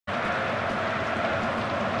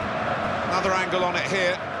Another angle on it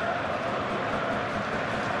here.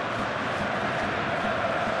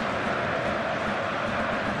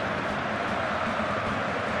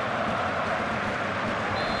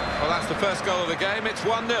 Well, that's the first goal of the game. It's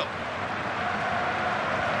 1-0.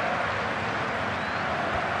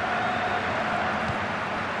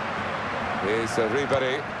 Here's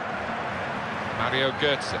Ribéry. Mario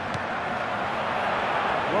Götze.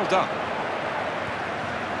 Well done.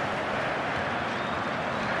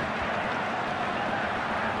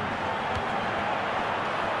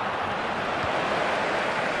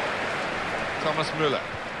 Thomas Müller.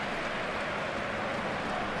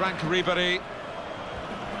 Franck Ribéry.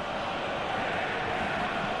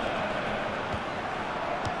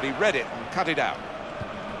 He read it and cut it out.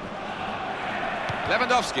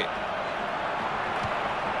 Lewandowski.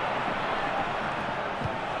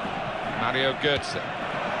 Mario Götze.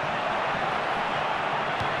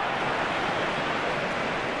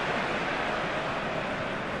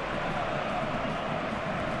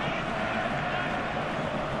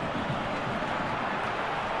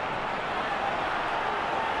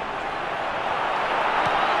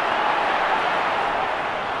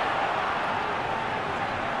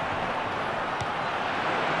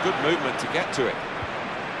 Good movement to get to it.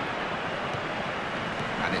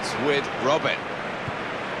 And it's with Robben.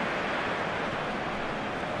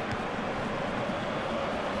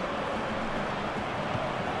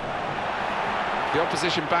 The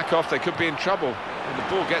opposition back off, they could be in trouble when the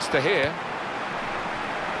ball gets to here.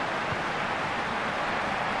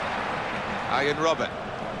 Arjen Robben.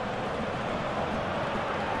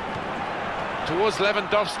 Towards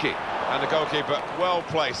Lewandowski. And the goalkeeper well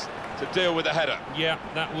placed to deal with the header. Yeah,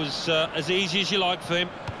 that was as easy as you like for him.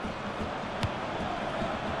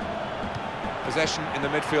 Possession in the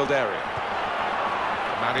midfield area.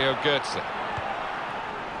 Mario Götze.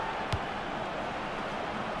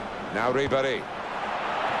 Now Ribéry.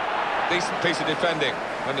 Decent piece of defending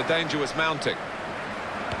when the danger was mounting.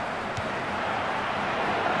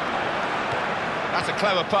 That's a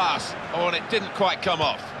clever pass. Oh, and it didn't quite come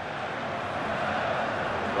off.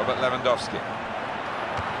 Robert Lewandowski.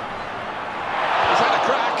 He's had a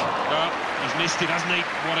crack. Well, he's missed it, hasn't he?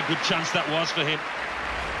 What a good chance that was for him.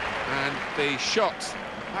 And the shot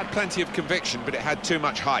had plenty of conviction, but it had too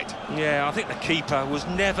much height. Yeah, I think the keeper was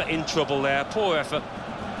never in trouble there. Poor effort.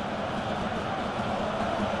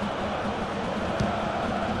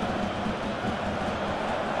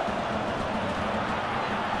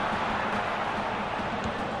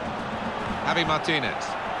 Javi Martinez.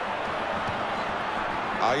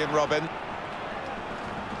 Arjen Robben.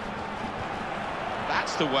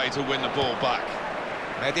 That's the way to win the ball back.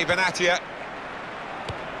 Mehdi Benatia.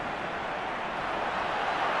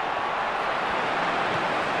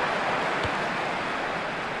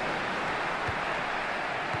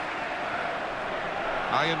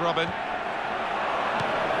 Arjen Robben.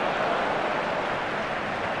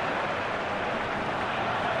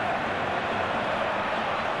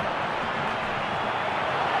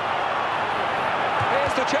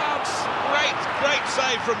 The chance. Great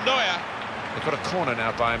save from Neuer. They've got a corner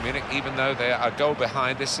now, Bayern Munich, even though they are a goal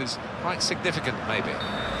behind. This is quite significant, maybe.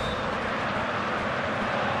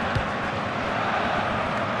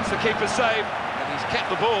 It's the keeper's save, and he's kept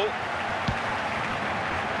the ball.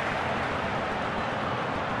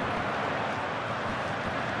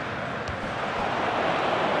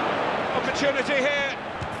 Opportunity here,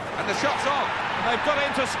 and the shot's on. They've got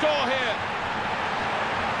in to score here.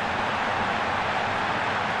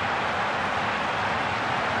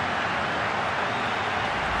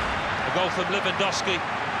 Goal from Lewandowski.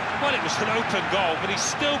 Well, it was an open goal, but he's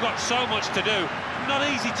still got so much to do. Not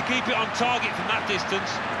easy to keep it on target from that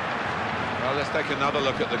distance. Well, let's take another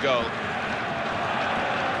look at the goal.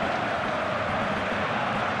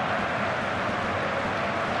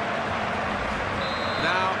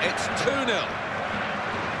 Now it's 2-0.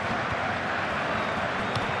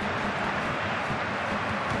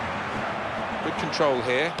 Good control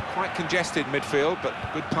here. Quite congested midfield, but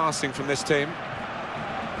good passing from this team.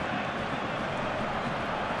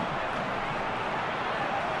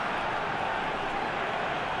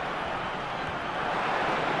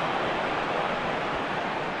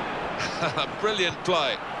 Brilliant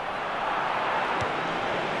play.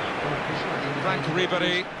 Franck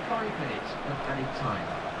Ribéry. 5 minutes of added time.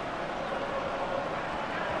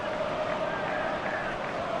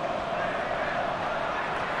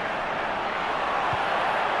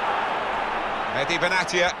 Mehdi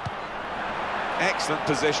Benatia. Excellent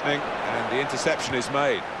positioning, and the interception is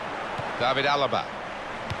made. David Alaba.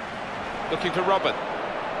 Looking for Robben.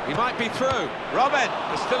 He might be through. Robben!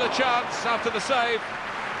 There's still a chance after the save.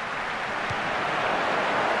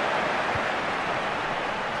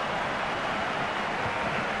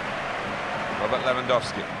 Robert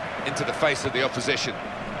Lewandowski into the face of the opposition.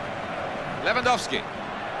 Lewandowski.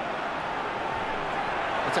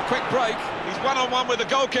 It's a quick break. He's one-on-one with the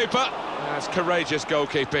goalkeeper. That's courageous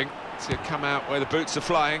goalkeeping to come out where the boots are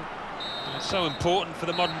flying. It's so important for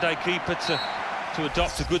the modern-day keeper to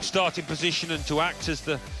adopt a good starting position and to act as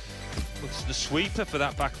the sweeper for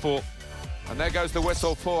that back four. And there goes the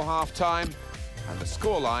whistle for half-time, and the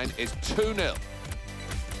scoreline is 2-0.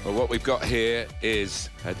 Well, what we've got here is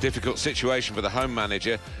a difficult situation for the home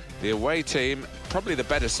manager. The away team, probably the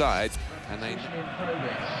better side, and they... In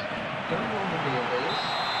progress. Going on the field is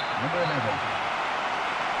number 11.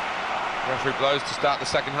 Referee blows to start the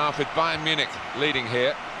second half with Bayern Munich leading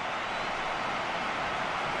here.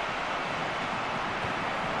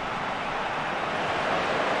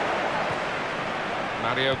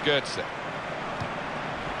 Mario Götze.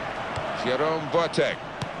 Jerome Boateng.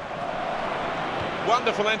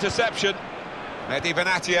 Wonderful interception. Mehdi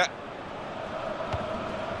Benatia.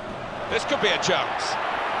 This could be a chance.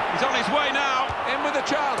 He's on his way now, in with a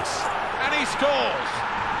chance, and he scores.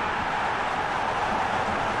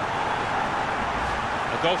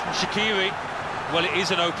 A goal from Shaqiri. Well, it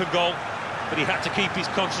is an open goal, but he had to keep his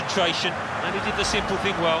concentration, and he did the simple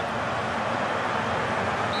thing well.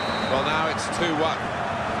 Well, now it's 2-1.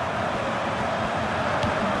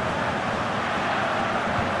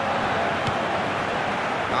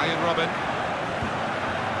 Arjen Robben.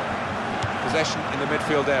 Possession in the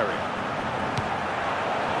midfield area.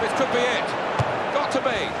 This could be it. Got to be.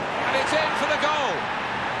 And it's in for the goal.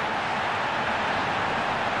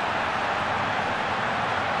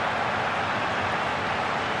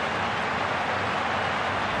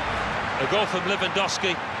 A goal from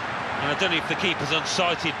Lewandowski. And I don't know if the keeper's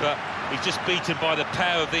unsighted, but he's just beaten by the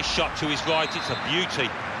power of this shot to his right. It's a beauty.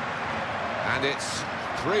 And it's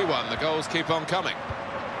 3-1. The goals keep on coming.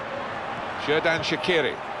 Xherdan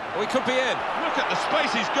Shaqiri. We could be in. Look at the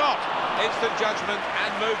space he's got. Instant judgment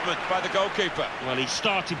and movement by the goalkeeper. Well, his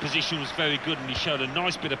starting position was very good, and he showed a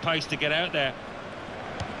nice bit of pace to get out there.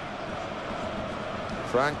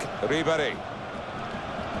 Franck Ribéry.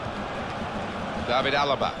 David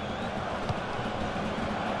Alaba.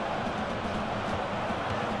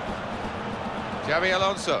 Xabi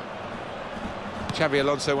Alonso. Xabi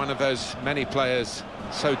Alonso, one of those many players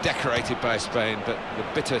so decorated by Spain, but the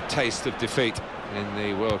bitter taste of defeat in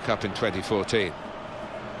the World Cup in 2014.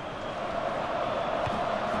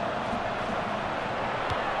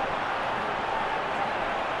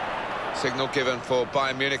 Signal given for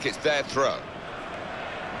Bayern Munich, it's their throw.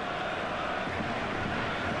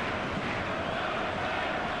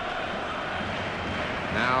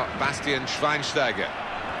 Now Bastian Schweinsteiger.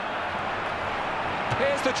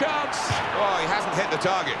 Here's the chance. Oh, he hasn't hit the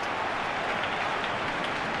target.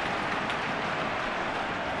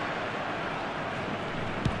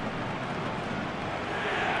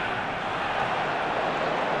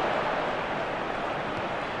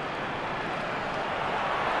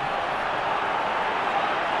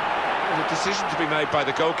 There's a decision to be made by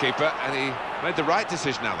the goalkeeper, and he made the right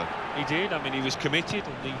decision, Alan. He did. I mean, he was committed,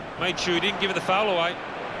 and he made sure he didn't give the foul away.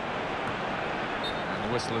 And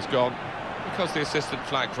the whistle has gone because the assistant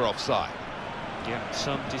flagged for offside. Yeah,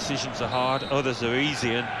 some decisions are hard, others are easy,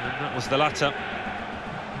 and that was the latter.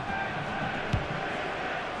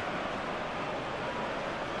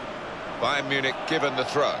 Bayern Munich given the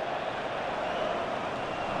throw.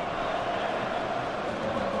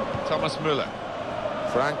 Thomas Müller.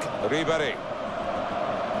 Franck Ribéry.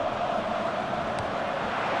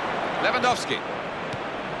 Lewandowski.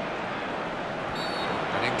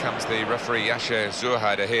 And in comes the referee Yasser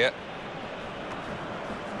Zurheider here.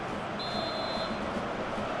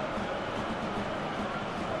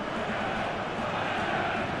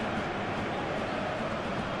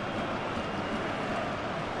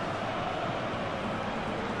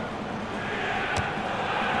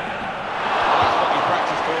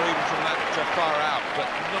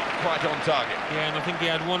 On target. Yeah, and I think he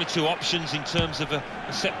had one or two options in terms of a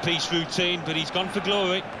set-piece routine, but he's gone for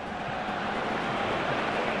glory.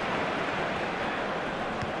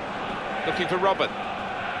 Looking for Robben.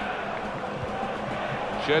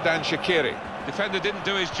 Xherdan Shaqiri. Defender didn't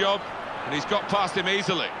do his job, and he's got past him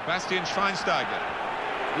easily. Bastian Schweinsteiger.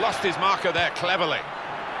 Lost his marker there cleverly.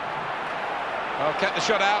 Well, kept the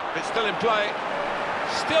shot out, it's still in play.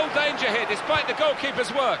 Still danger here, despite the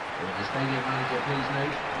goalkeeper's work. Will the stadium manager please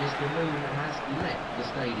note, Mr. Moon has left the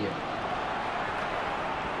stadium.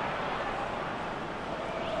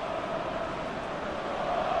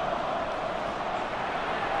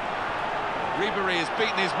 Ribéry has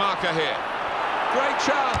beaten his marker here. Great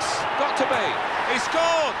chance, got to be. He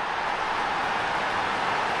scored!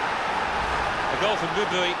 A goal from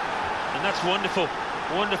Ribéry, And that's wonderful.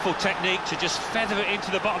 Wonderful technique to just feather it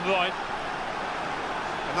into the bottom right.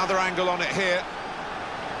 Another angle on it here.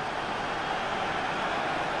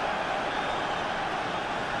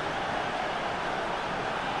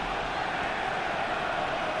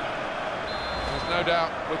 There's no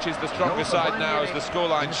doubt which is the stronger side now, as the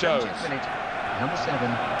scoreline shows. Number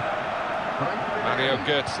 7. Mario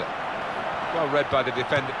Götze. Well read by the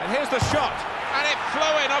defender. And here's the shot. And it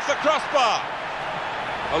flew in off the crossbar.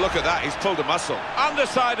 Oh, look at that, he's pulled a muscle.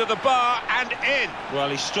 Underside of the bar and in. Well,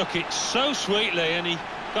 he struck it so sweetly, and he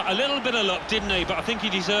got a little bit of luck, didn't he? But I think he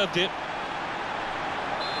deserved it.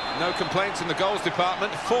 No complaints in the goals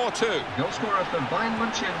department, 4-2. Goal scorer for Bayern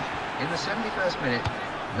München in the 71st minute.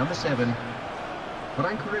 Number 7.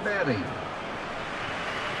 Franco Ribéry.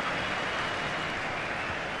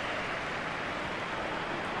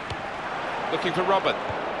 Looking for Robin.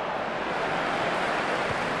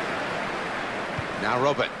 Now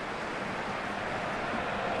Robin.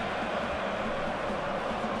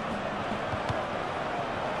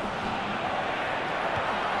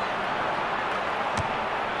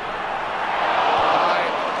 High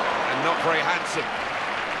and not very handsome.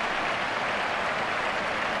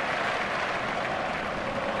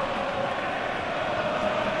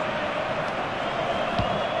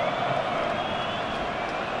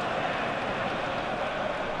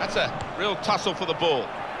 That's a real tussle for the ball.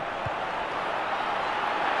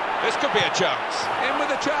 This could be a chance. In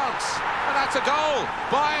with a chance. And that's a goal.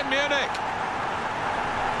 Bayern Munich.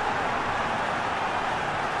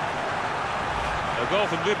 A goal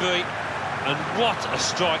from Ribéry. And what a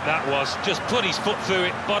strike that was. Just put his foot through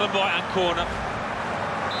it. Bottom right-hand corner.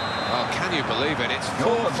 Oh, can you believe it? It's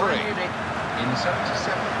 4-3. In the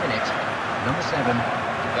 77th minute. Number 7.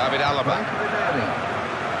 David Alaba. Franco Ribéry.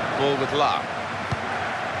 Ball with love.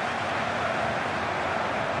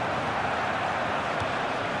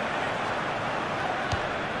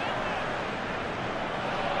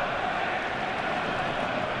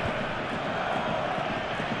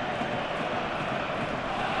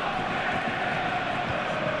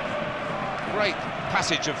 Great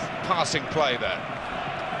passage of passing play there.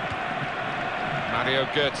 Mario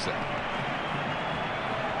Götze.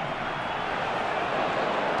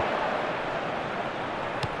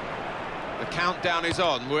 The countdown is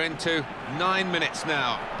on. We're into 9 minutes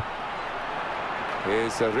now.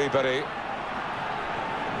 Here's Ribéry.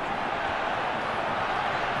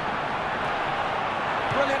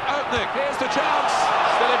 Brilliant opening. Here's the chance.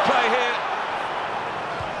 Still in play here.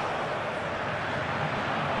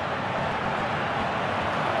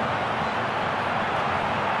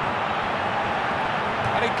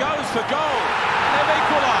 And he goes for goal. And they've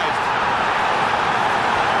equalised.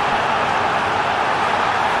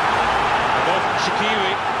 A goal from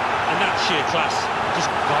Shaqiri, and that's sheer class. Just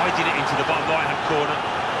guiding it into the bottom right-hand corner.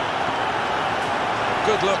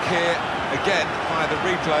 Good look here, again, by the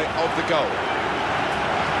replay of the goal.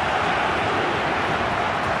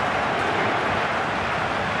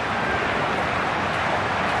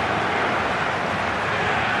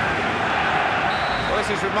 Well, this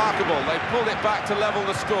is remarkable. They pulled it back to level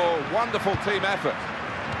the score. Wonderful team effort.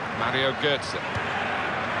 Mario Götze.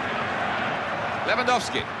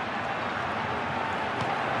 Lewandowski.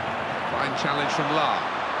 Fine challenge from Lahr.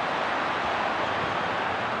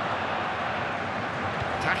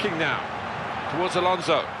 Attacking now towards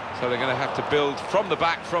Alonso. So they're going to have to build from the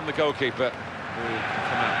back, from the goalkeeper, who will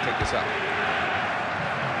come out and pick this up.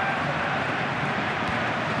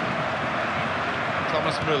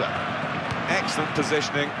 Thomas Müller. Excellent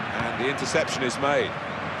positioning, and the interception is made.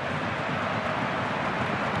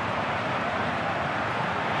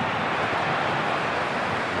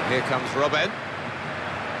 Here comes Robben.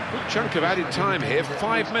 Good chunk of added time here,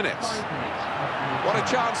 5 minutes. What a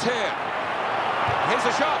chance here. Here's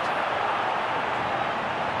the shot.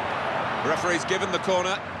 Referee's given the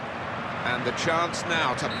corner, and the chance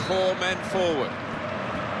now to pour men forward.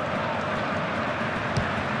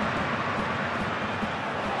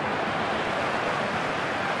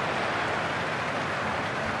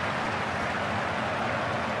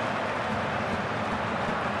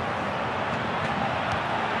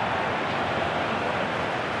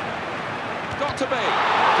 Got to be. The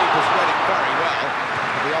keeper's read it very well.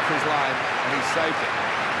 He'll be off his line, and he's saved it.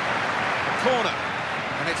 A corner,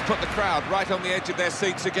 and it's put the crowd right on the edge of their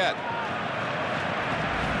seats again.